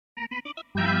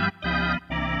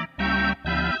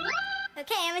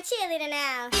a cheerleader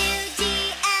now.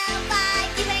 U-G-L-Y,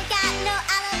 you ain't got no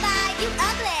alibi, you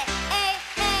ugly. Hey,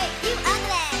 hey, you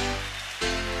ugly.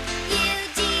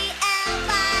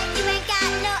 U-G-L-Y, you ain't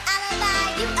got no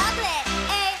alibi, you ugly.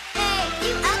 Hey, hey,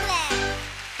 you ugly.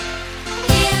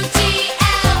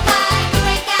 U-G-L-Y, you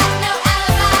ain't got no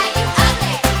alibi, you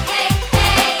ugly. Hey,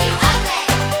 hey, you ugly.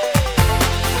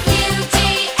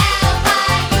 U-G-L-Y,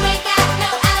 you ain't got no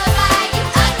alibi, you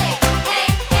ugly. Hey,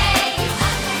 hey, you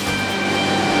ugly.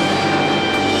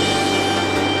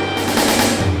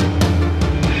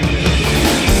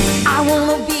 I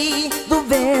wanna be the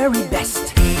very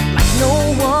best, like no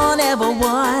one ever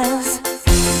was.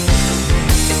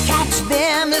 To catch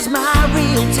them is my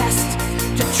real test,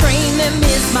 to train them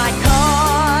is my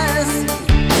cause.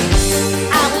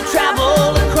 I will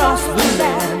travel across the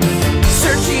land,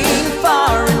 searching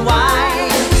far and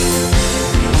wide.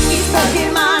 Each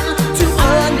Pokemon to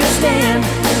understand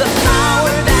the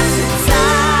power that's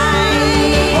inside.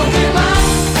 Pokemon,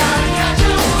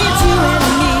 it's you and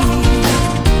me.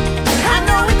 I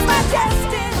know it's my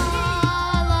destiny.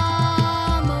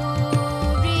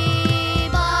 Balamory,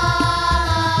 Balamory.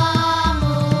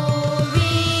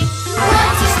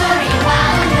 What's the story of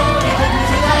Balamory? Wouldn't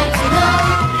you like to know?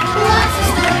 What's the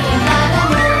story of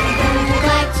Balamory? Wouldn't you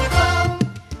like to go?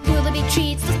 Will there be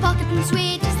treats, those pocket and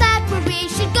sweet? Is that where we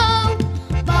should go?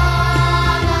 Balamory.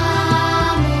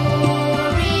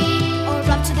 Or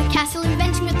up to the castle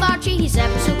inventing with Archie. He's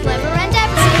ever so clever and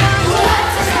ever so young.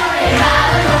 What's the story of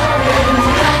Balamory? Wouldn't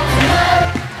you like to know?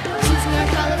 Choosing our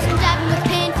colors and dabbing with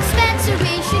paint. To Spencer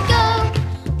we should go.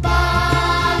 Balamory.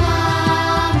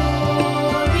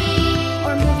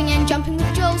 Or moving and jumping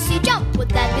with Josie. Jump, would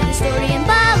that be the story in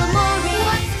Balamory?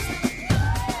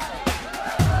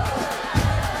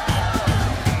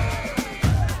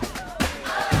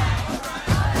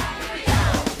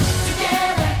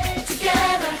 Together,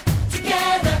 together,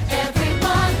 together,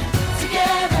 everyone.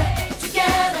 Together,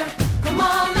 together, come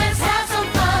on, let's have some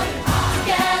fun.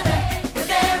 Together, we're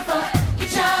there for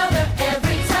each other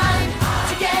every time.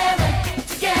 Together,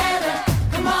 together,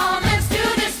 come on, let's do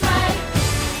this right.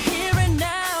 Here and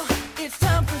now, it's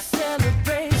time for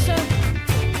celebration.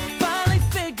 Finally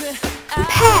figured out.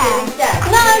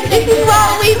 No, this is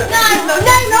what we've done. No,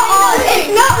 not on. It's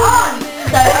not on.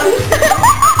 So,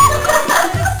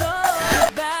 What it's all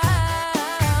about.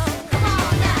 Come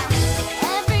on now.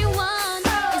 Everyone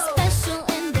is special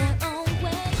in their own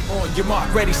way. On your mark,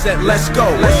 ready, set, let's go.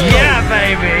 Yeah,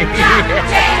 baby.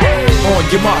 On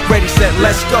your mark, ready, set,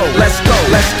 let's go. Let's go,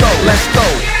 let's go, let's go.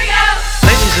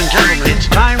 Ladies and gentlemen, it's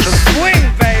time to swing,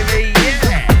 baby.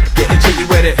 Yeah. Getting jiggy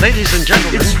with it. Ladies and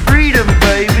gentlemen, it's freedom,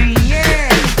 baby. Yeah.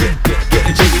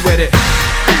 Getting jiggy with it.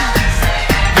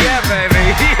 Yeah, baby.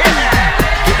 Yeah.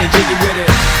 Getting jiggy with it.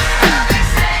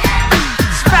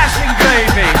 Smashing,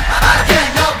 baby.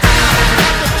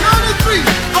 Count of three.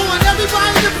 I want everybody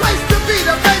in the place to be.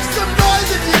 To make some noise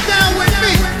if you're down with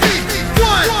me.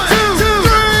 1, 2, 3.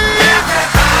 What?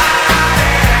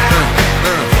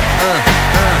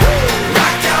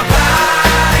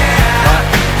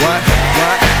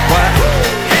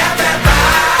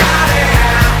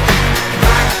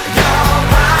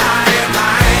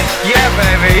 Yeah,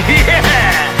 baby.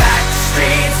 Yeah.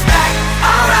 Streets back,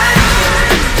 alright.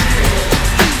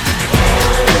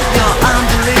 You're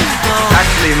unbelievable.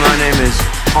 Actually, my name is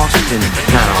Austin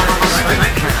Powers.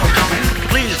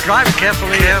 Please drive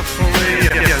carefully.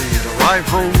 Arrive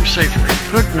home safely.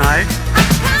 Good night.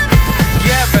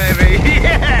 Yeah, baby.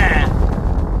 Yeah.